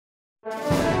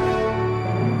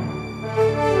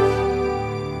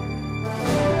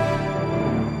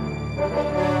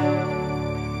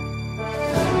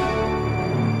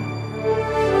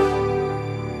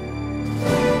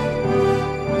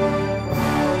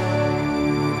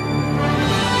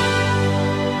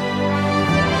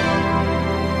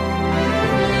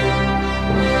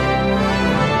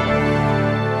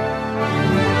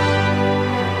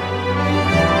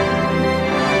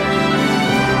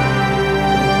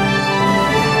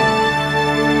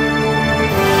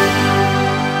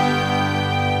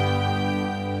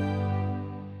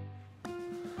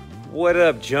What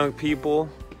up, junk people?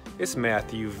 It's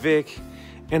Matthew Vic,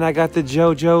 and I got the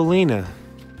JoJo Lena.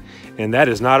 And that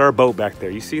is not our boat back there.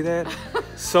 You see that?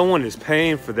 Someone is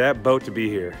paying for that boat to be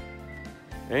here.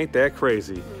 Ain't that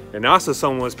crazy? And also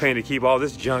someone was paying to keep all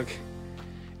this junk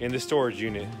in the storage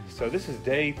unit. So this is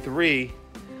day 3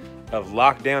 of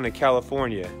lockdown in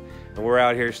California. And we're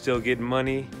out here still getting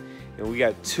money. And we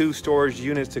got 2 storage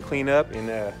units to clean up.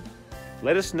 And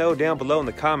let us know down below in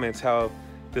the comments how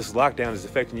this lockdown is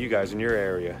affecting you guys in your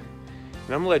area.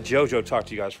 And I'm gonna let JoJo talk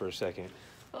to you guys for a second.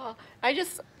 Well,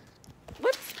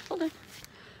 hold on.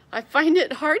 I find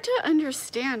it hard to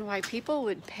understand why people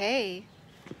would pay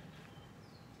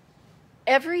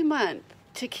every month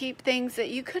to keep things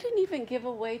that you couldn't even give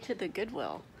away to the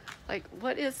Goodwill. Like,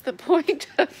 what is the point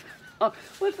of,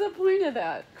 what's the point of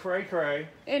that? Cray.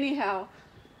 Anyhow,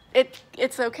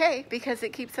 it's okay because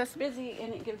it keeps us busy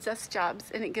and it gives us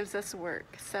jobs and it gives us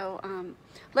work. So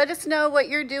let us know what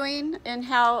you're doing and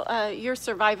how you're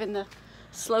surviving the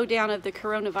slowdown of the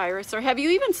coronavirus, or have you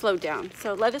even slowed down?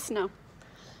 So let us know.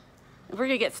 We're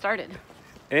gonna get started.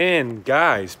 And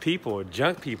guys, people,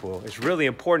 junk people, it's really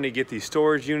important to get these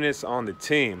storage units on the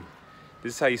team.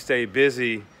 This is how you stay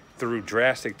busy through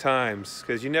drastic times,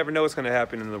 because you never know what's gonna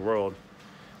happen in the world.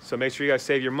 So make sure you guys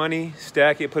save your money,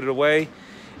 stack it, put it away,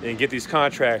 and get these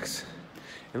contracts.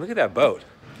 And look at that boat.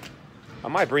 I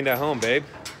might bring that home, babe.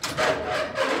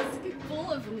 It's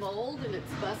full of mold and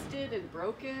it's busted and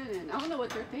broken and I don't know what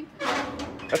they're thinking.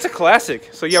 That's a classic.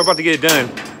 So yeah, we're about to get it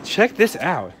done. Check this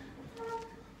out.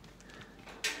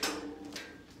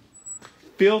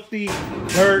 Filthy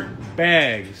dirt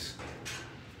bags.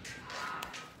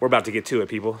 We're about to get to it,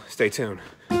 people. Stay tuned.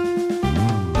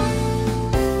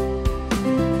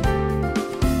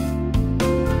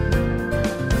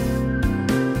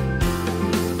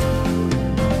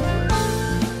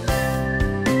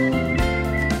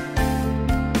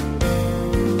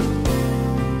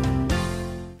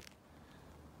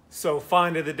 So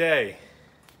find of the day.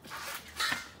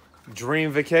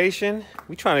 Dream vacation.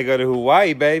 We trying to go to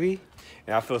Hawaii, baby.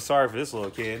 And I feel sorry for this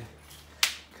little kid,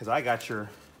 because I got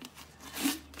your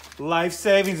life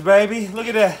savings, baby. Look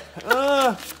at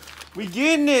that. We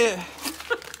getting it.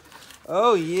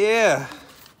 Oh yeah.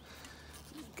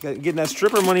 Getting that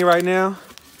stripper money right now.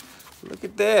 Look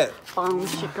at that. Boom,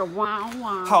 chicka, wow,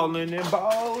 wow. Calling and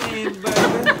bowling,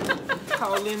 baby.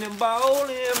 Calling and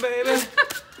bowling, baby.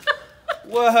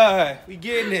 What? We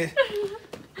getting it.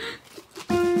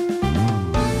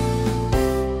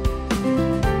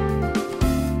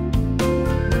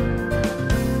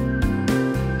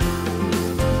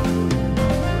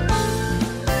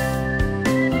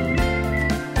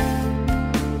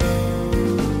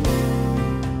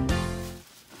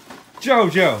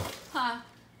 JoJo. Huh?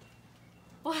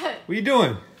 What? What are you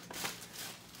doing?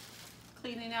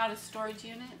 Cleaning out a storage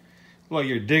unit? Well,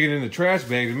 you're digging in the trash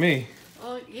bag to me.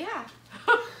 Well, yeah.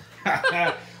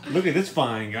 Look at this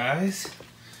find, guys.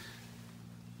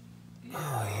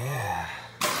 Oh, yeah.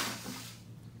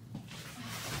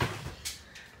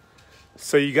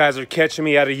 So you guys are catching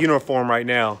me out of uniform right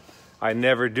now. I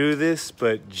never do this,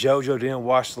 but JoJo didn't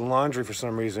wash the laundry for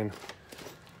some reason.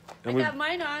 And I got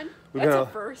mine on. That's a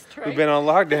first, right? We've been on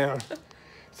lockdown.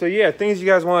 So yeah, things you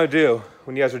guys want to do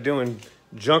when you guys are doing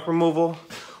junk removal.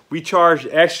 We charge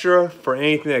extra for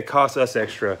anything that costs us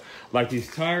extra. Like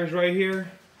these tires right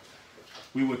here,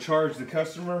 we will charge the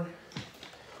customer.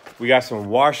 We got some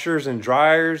washers and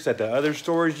dryers at the other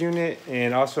storage unit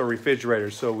and also a refrigerator.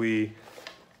 So we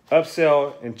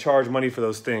upsell and charge money for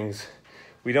those things.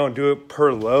 We don't do it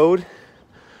per load.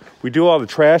 We do all the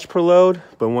trash per load,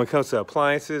 but when it comes to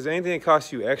appliances, anything that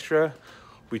costs you extra,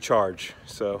 we charge.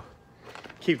 So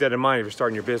keep that in mind if you're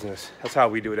starting your business. That's how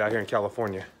we do it out here in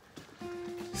California.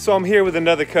 So I'm here with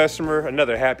another customer,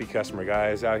 another happy customer,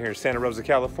 guys, out here in Santa Rosa,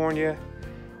 California.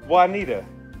 Juanita,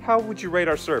 how would you rate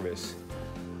our service?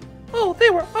 Oh, they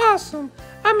were awesome.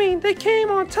 I mean, they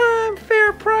came on time,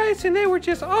 fair price, and they were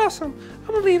just awesome.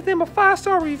 I'm gonna leave them a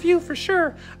 5-star review for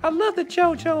sure. I love the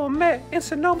JoJo and Matt in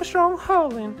Sonoma Strong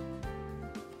Holland.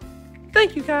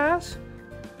 Thank you, guys.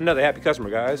 Another happy customer,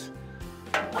 guys.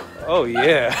 Oh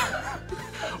yeah.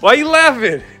 Why are you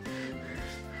laughing?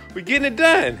 We're getting it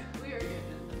done. We are good.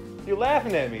 You're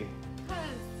laughing at me. Because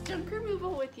junk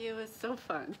removal with you is so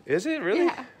fun. Is it really?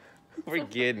 Yeah. We're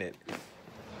getting it.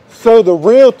 So the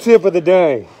real tip of the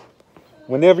day,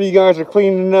 whenever you guys are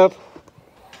cleaning up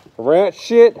rat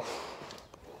shit,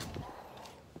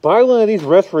 buy one of these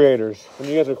respirators. When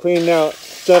you guys are cleaning out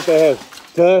stuff that has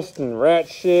dust and rat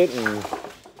shit and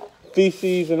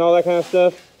feces and all that kind of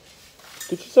stuff,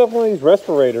 get yourself one of these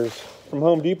respirators from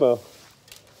Home Depot.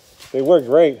 They work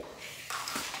great.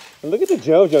 And look at the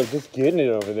JoJo just getting it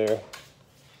over there.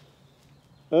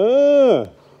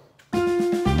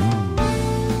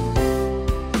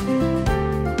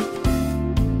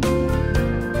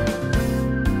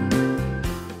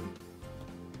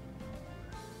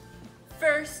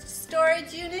 First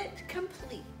storage unit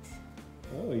complete.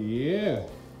 Oh yeah.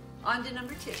 On to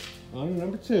number 2. On to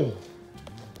number 2.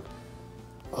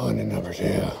 On to number 2.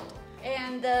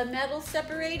 And the metal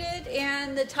separated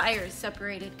and the tires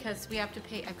separated because we have to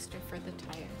pay extra for the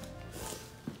tires.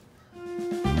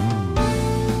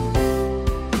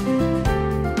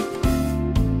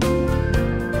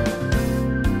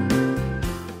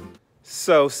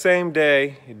 So same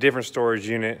day, different storage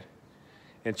unit.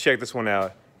 And check this one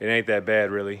out. It ain't that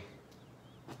bad really.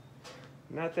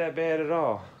 Not that bad at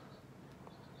all.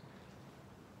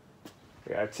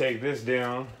 Gotta take this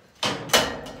down.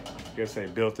 Guess they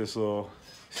built this little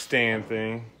stand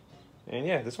thing. And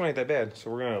yeah, this one ain't that bad. So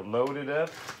we're gonna load it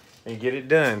up and get it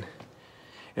done.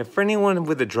 And for anyone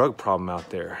with a drug problem out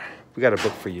there, we got a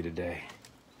book for you today.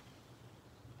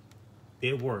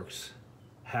 It works.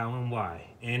 How and why.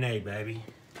 NA, baby.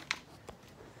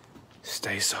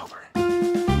 Stay sober.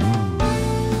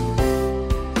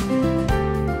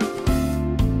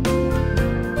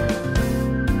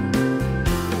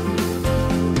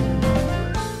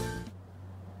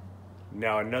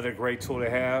 Now another great tool to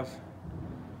have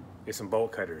is some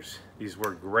bolt cutters. These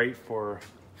work great for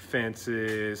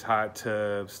fences, hot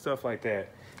tubs, stuff like that.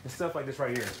 And stuff like this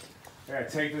right here. I gotta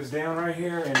take this down right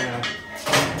here and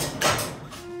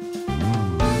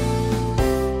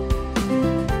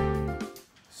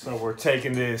so we're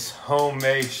taking this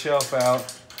homemade shelf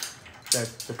out that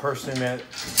the person that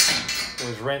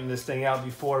was renting this thing out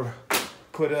before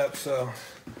put up. So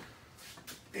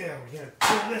yeah, we're gonna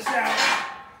pull this out.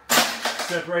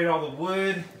 Separate all the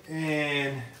wood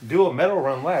and do a metal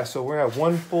run last. So we're gonna have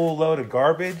one full load of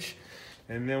garbage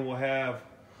and then we'll have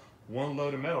one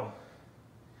load of metal.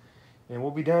 And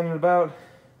we'll be done in about,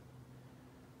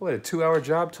 what, a 2-hour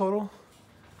job total?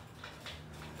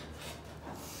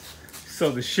 So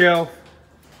the shelf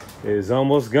is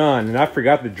almost gone. And I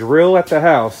forgot the drill at the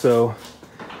house. So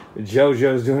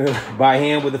JoJo's doing it by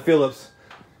hand with the Phillips.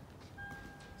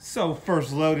 So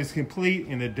first load is complete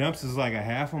and the dumps is like a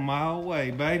half a mile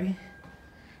away, baby.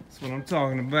 That's what I'm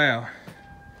talking about.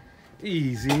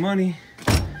 Easy money.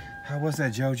 How was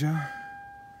that, JoJo?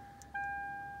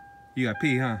 You got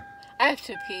pee, huh? I have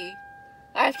to pee.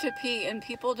 I have to pee, and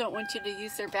people don't want you to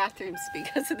use their bathrooms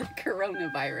because of the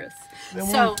coronavirus. They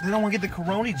don't want to get the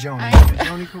corona,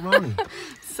 Joni. Corona.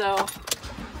 So,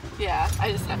 yeah,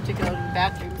 I just have to go to the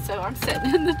bathroom. So I'm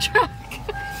sitting in the truck.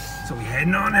 So we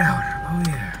heading on out. Oh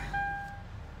yeah.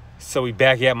 So we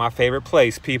back at my favorite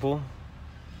place, people.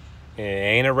 And it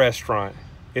ain't a restaurant.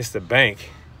 It's the bank.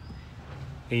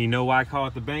 And you know why I call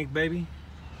it the bank, baby?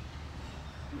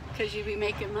 Because you be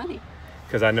making money.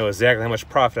 Because I know exactly how much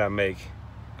profit I make.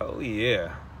 Oh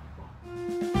yeah.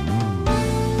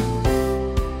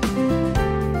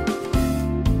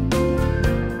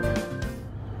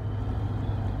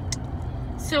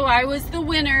 So I was the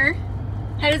winner.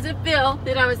 How does it feel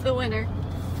that I was the winner?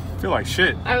 I feel like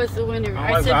shit. I was the winner.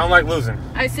 I don't like losing.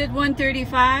 I said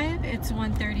 135. It's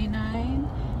 139.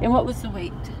 And what was the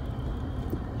weight?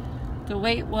 The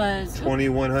weight was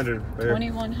 2,100.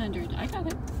 2,100. I got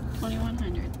it.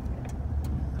 2,100.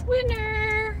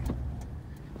 Winner.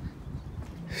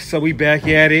 So we back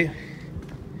at it,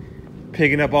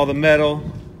 picking up all the metal,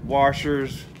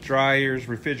 washers, dryers,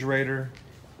 refrigerator,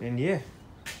 and yeah,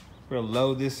 we're gonna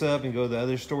load this up and go to the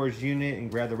other storage unit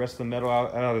and grab the rest of the metal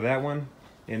out of that one,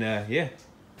 and yeah.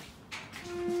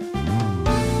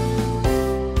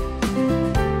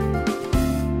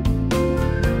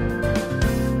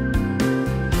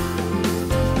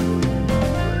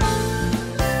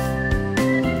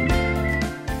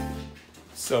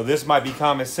 So this might be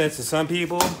common sense to some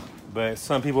people, but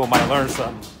some people might learn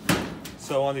something.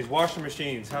 So on these washing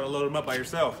machines, how to load them up by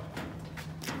yourself.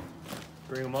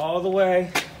 Bring them all the way,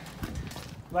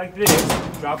 like this,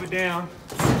 drop it down,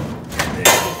 and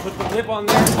then put the lip on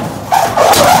there,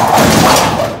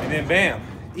 and then bam,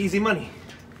 easy money.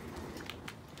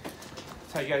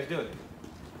 That's how you guys do it.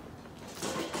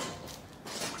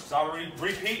 So I'll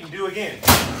repeat and do again.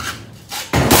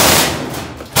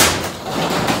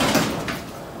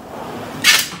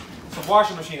 It's a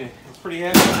washing machine. It's pretty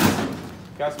heavy.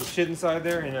 Got some shit inside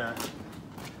there, and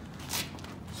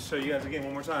show you guys again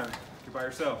one more time. You're by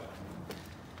yourself.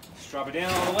 Just drop it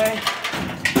down all the way.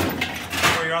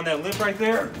 Where you're on that lip right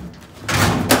there.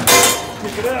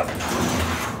 Pick it up.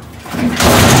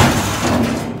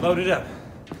 Load it up.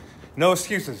 No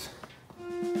excuses.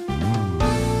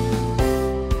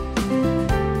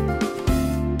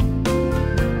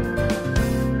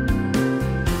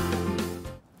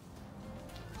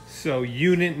 So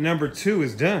unit number 2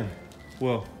 is done.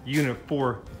 Well, unit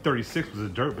 436 was a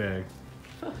dirt bag.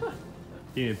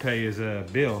 He didn't pay his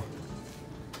bill.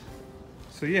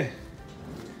 So yeah,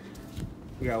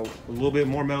 we got a little bit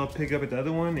more metal to pick up at the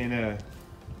other one, and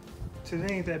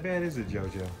today ain't that bad, is it,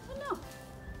 JoJo? No,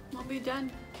 we'll be done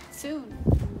soon.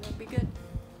 We'll be good.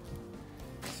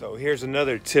 So here's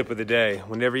another tip of the day.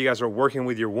 Whenever you guys are working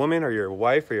with your woman or your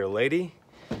wife or your lady,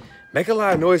 make a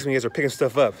lot of noise when you guys are picking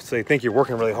stuff up so they think you're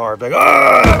working really hard. Like,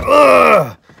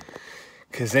 ah!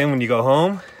 Because then when you go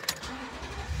home,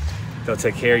 they'll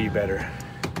take care of you better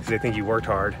because they think you worked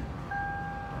hard.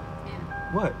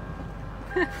 Yeah. What?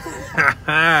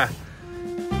 I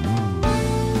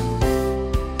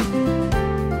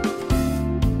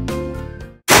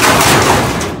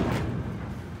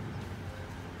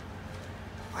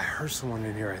heard someone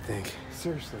in here, I think.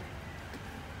 Seriously.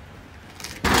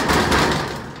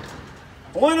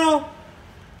 Bueno!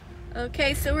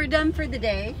 Okay, so we're done for the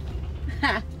day.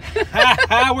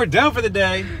 We're done for the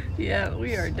day. Yeah,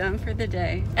 we are done for the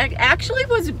day. Actually, it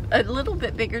was a little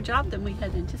bit bigger job than we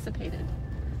had anticipated.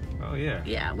 Oh, yeah.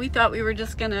 Yeah, we thought we were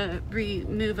just going to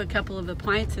remove a couple of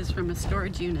appliances from a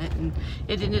storage unit, and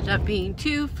it ended up being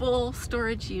 2 full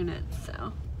storage units,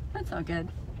 so that's all good.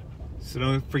 So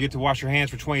don't forget to wash your hands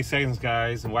for 20 seconds,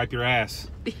 guys, and wipe your ass.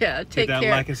 Yeah, take care. Hit that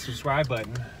like and subscribe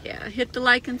button. Yeah, hit the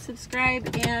like and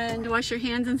subscribe, and wash your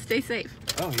hands and stay safe.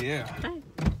 Oh, yeah. Bye.